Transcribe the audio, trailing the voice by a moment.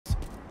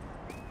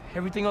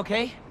Everything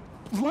okay?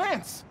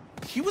 Lance!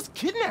 He was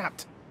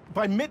kidnapped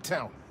by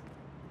Midtown.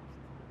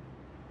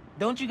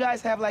 Don't you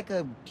guys have like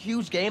a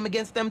huge game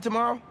against them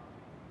tomorrow?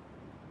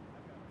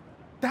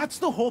 That's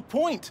the whole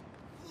point.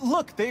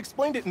 Look, they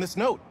explained it in this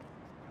note.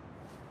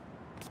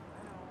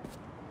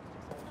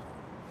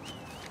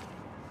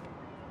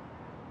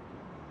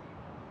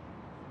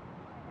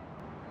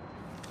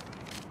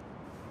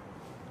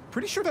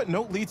 Pretty sure that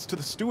note leads to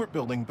the Stewart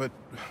building, but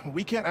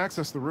we can't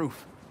access the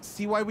roof.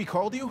 See why we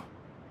called you?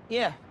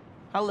 Yeah,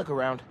 I'll look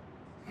around.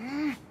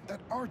 That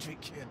RJ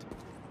kid.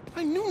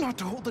 I knew not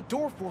to hold the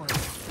door for him.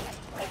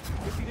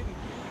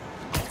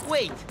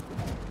 Wait,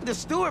 the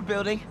Stewart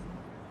building?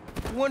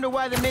 Wonder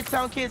why the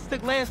Midtown kids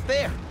took Lance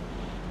there.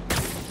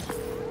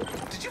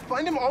 Did you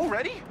find him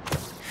already?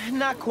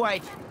 Not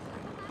quite,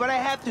 but I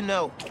have to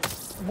know.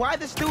 Why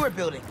the Stewart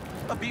building?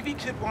 A BV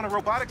kid won a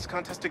robotics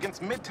contest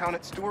against Midtown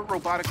at Stewart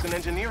Robotics and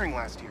Engineering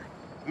last year.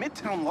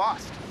 Midtown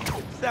lost.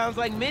 Sounds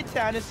like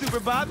Midtown is super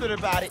bothered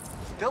about it.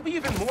 They'll be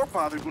even more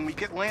bothered when we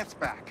get Lance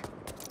back.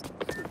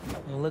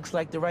 It looks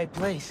like the right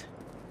place.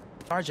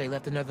 RJ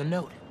left another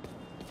note.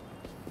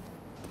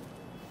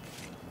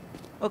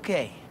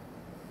 Okay.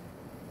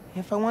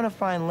 If I want to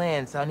find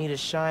Lance, I'll need to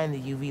shine the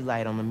UV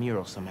light on the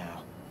mural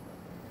somehow.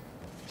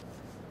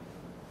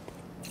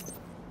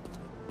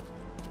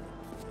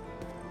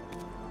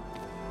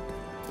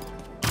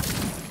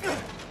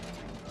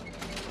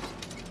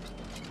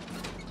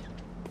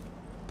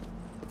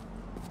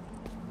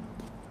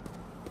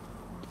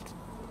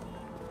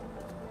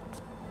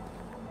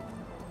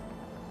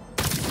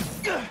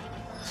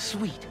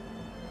 Sweet.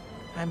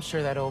 I'm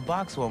sure that old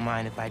box won't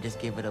mind if I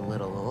just give it a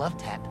little love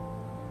tap.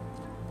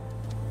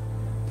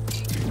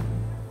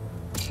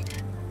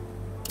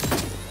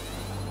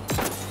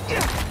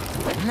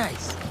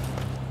 Nice.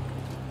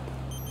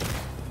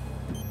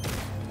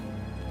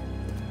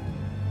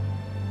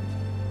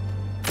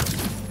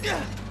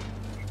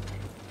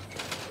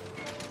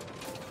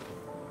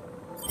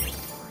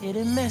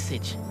 Hidden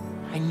message.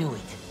 I knew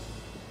it.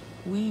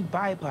 We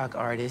BIPOC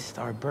artists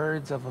are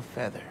birds of a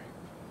feather.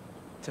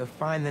 To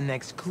find the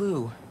next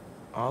clue,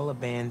 all a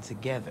band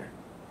together.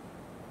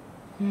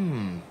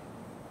 BIPOC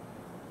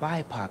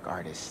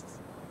artists.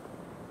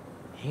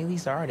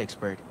 Haley's the art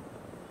expert.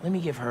 Let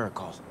me give her a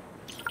call.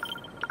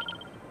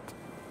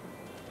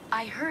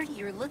 I heard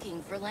you're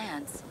looking for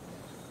Lance.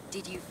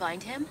 Did you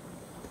find him?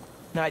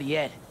 Not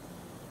yet.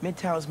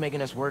 Midtown's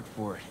making us work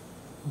for it.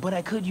 But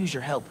I could use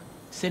your help,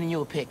 sending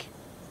you a pic.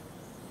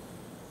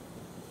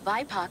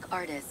 BIPOC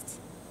artists.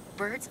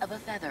 Birds of a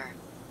feather.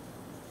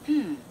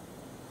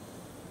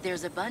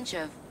 There's a bunch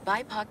of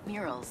BIPOC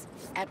murals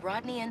at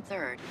Rodney and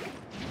 3rd.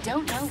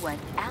 Don't know what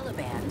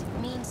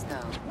Alaband means,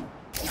 though.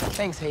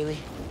 Thanks, Haley.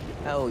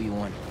 I owe you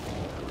one.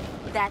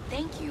 That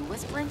thank you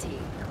was plenty.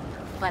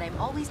 But I'm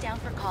always down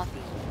for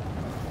coffee.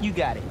 You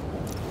got it.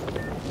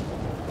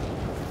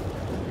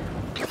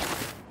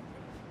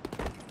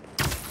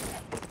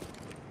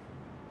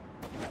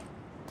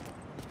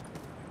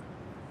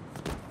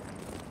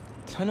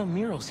 Ton of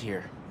murals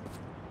here.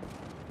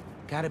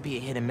 Gotta be a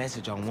hidden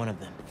message on one of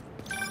them.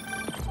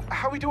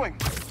 How we doing?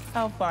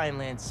 I'll find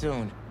Lance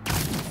soon.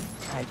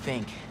 I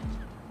think.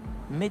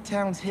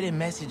 Midtown's hidden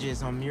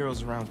messages on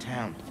murals around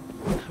town.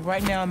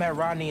 Right now I'm at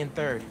Rodney and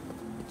 3rd,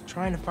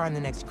 trying to find the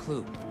next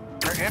clue.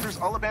 Where Anders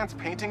Olaband's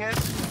painting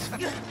is?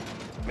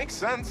 Makes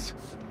sense.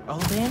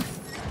 Olaband?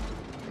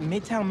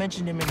 Midtown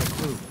mentioned him in the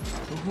clue.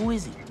 But who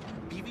is he?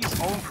 BB's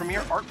own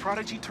premier art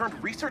prodigy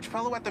turned research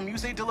fellow at the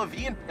Musée de la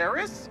Vie in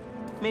Paris?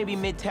 Maybe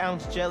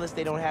Midtown's jealous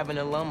they don't have an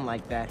alum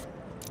like that.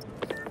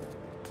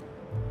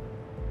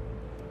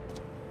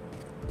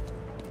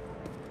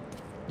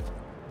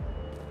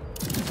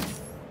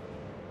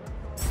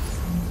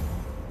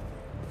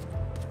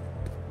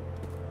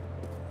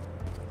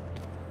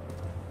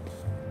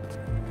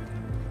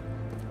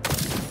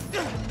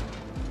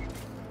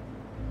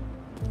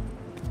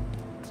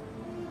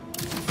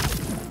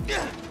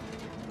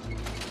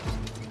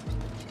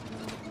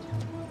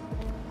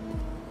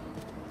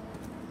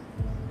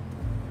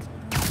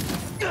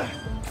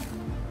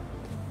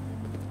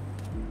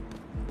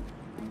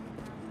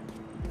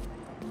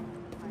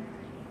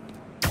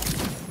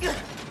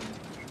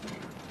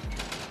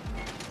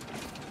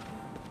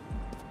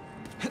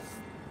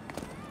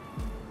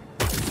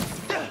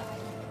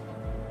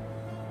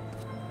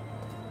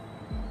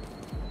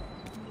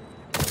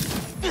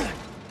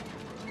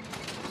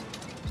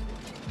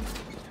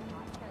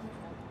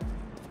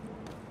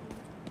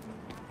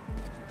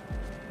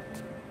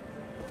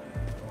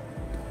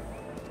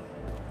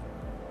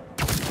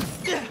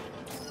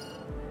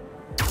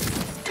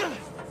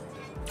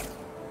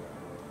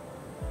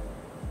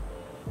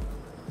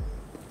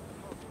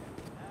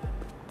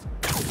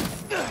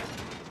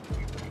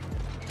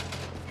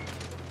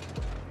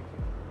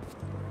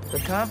 The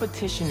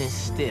competition is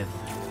stiff,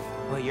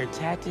 but your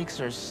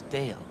tactics are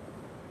stale.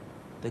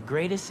 The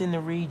greatest in the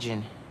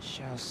region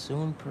shall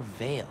soon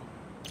prevail.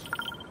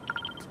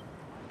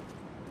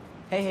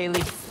 Hey,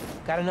 Haley.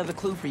 Got another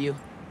clue for you.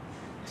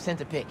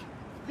 Sent a pic.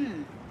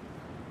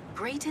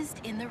 Greatest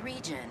in the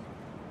region.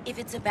 If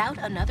it's about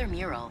another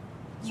mural,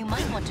 you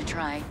might want to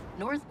try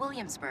North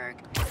Williamsburg.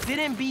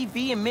 Didn't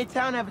BV and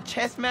Midtown have a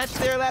chess match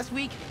there last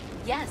week?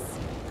 Yes,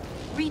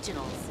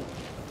 regionals.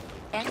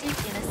 Ended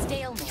in a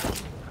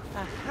stalemate.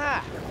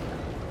 Aha!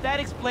 That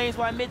explains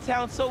why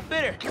Midtown's so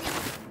bitter.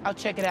 I'll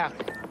check it out.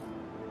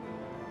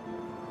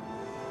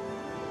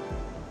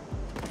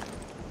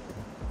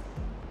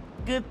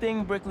 Good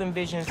thing Brooklyn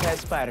Visions has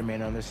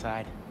Spider-Man on their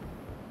side.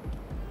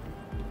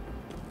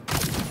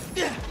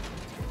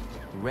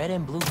 Red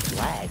and blue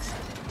flags.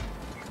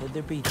 Could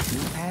there be two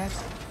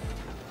paths?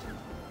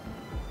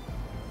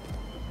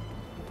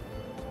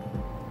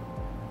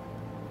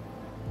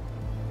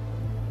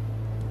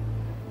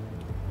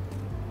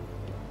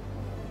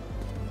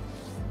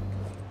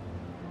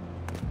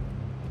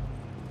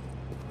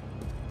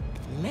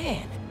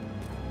 Man,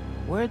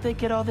 where'd they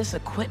get all this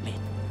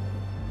equipment?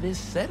 This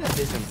setup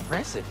is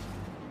impressive.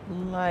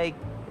 Like,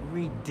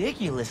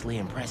 ridiculously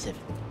impressive.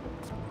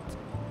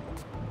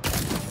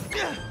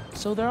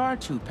 So there are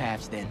two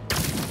paths then.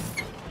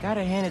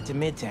 Gotta hand it to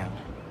Midtown.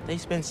 They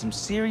spent some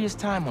serious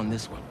time on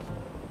this one.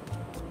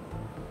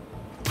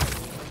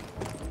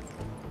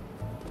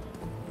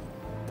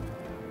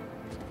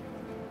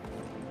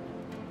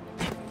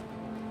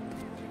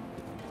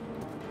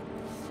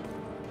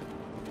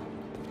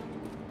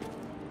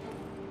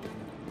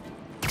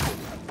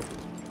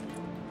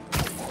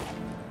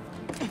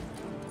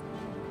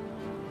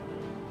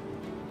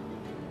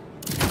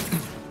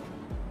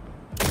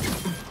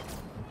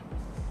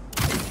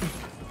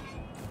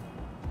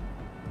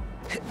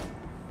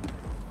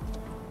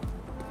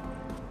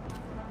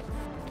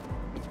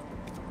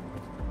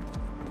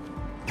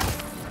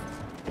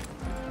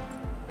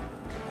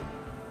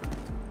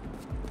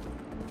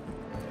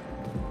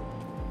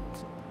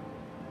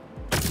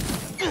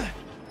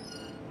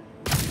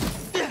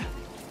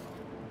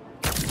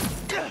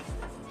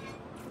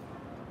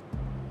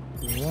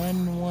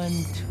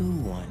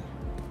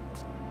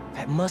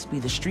 That must be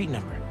the street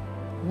number.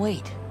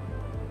 Wait,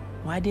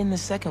 why didn't the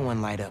second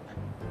one light up?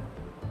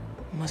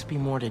 Must be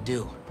more to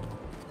do.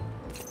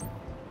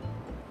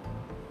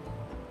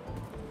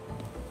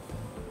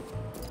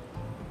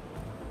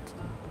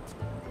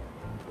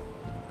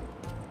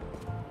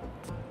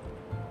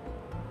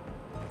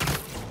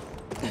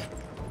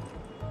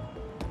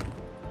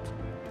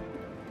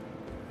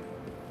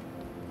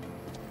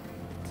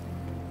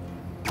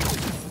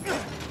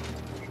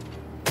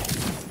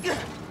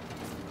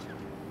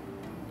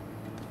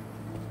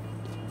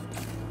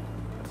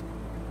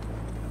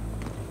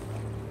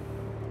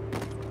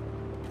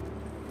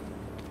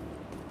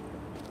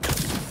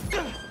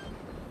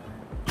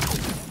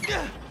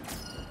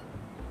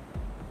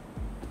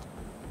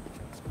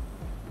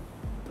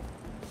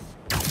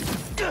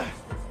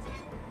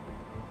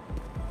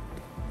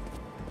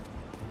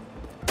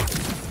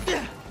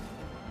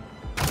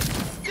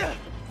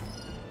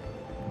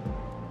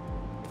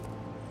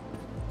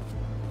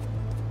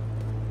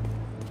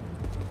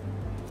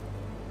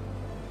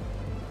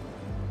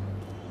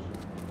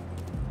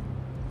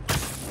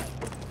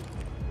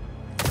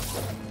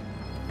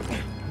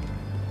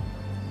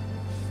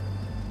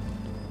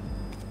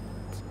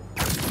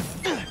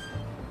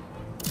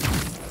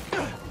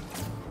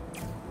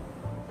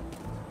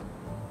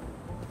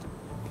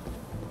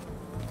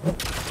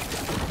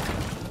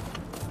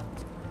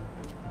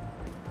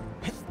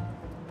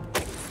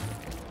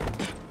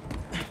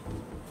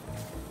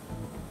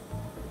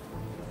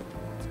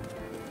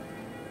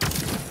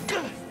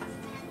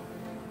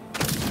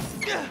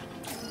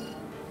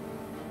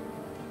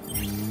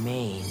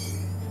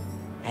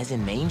 As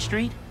in Main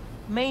Street?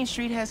 Main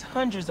Street has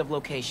hundreds of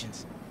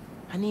locations.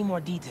 I need more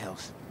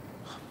details.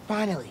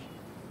 Finally.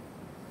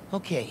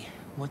 Okay,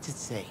 what's it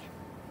say?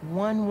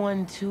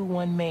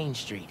 1121 Main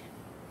Street.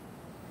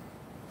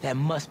 That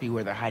must be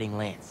where they're hiding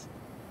Lance.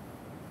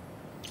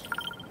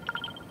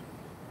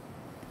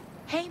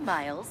 Hey,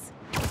 Miles.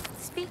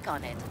 Speak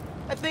on it.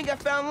 I think I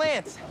found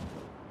Lance.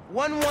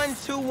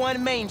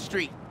 1121 Main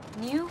Street.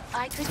 Knew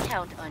I could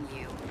count on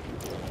you.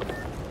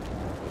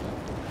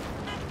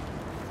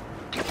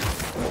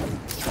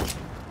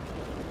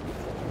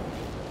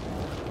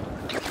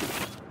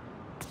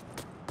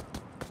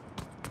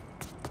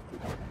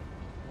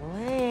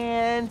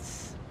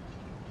 Lance!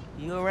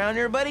 You around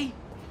here, buddy?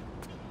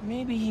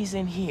 Maybe he's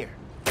in here.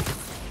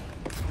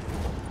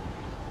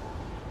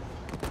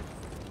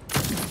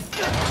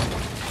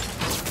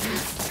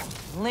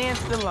 Lance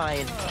the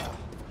Lion.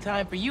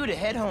 Time for you to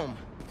head home.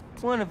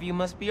 One of you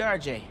must be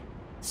RJ.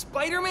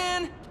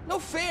 Spider-Man? No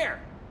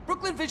fair!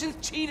 Brooklyn Visions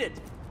cheated!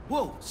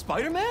 Whoa,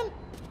 Spider-Man?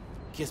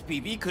 Guess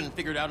BB couldn't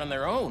figure it out on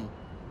their own.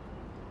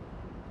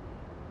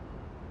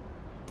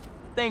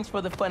 Thanks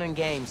for the fun and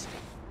games,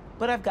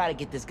 but I've got to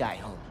get this guy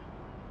home.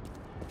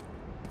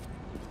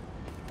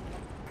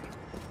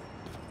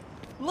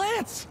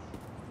 Lance!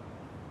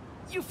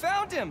 You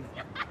found him!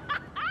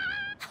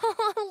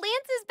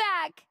 Lance is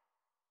back!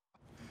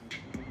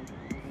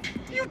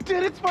 You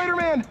did it,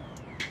 Spider-Man!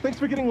 Thanks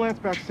for getting Lance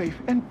back safe,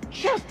 and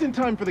just in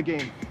time for the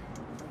game.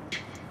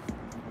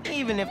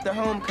 Even if the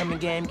homecoming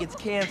game gets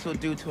canceled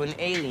due to an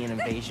alien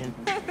invasion,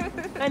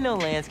 I know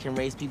Lance can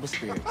raise people's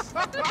spirits.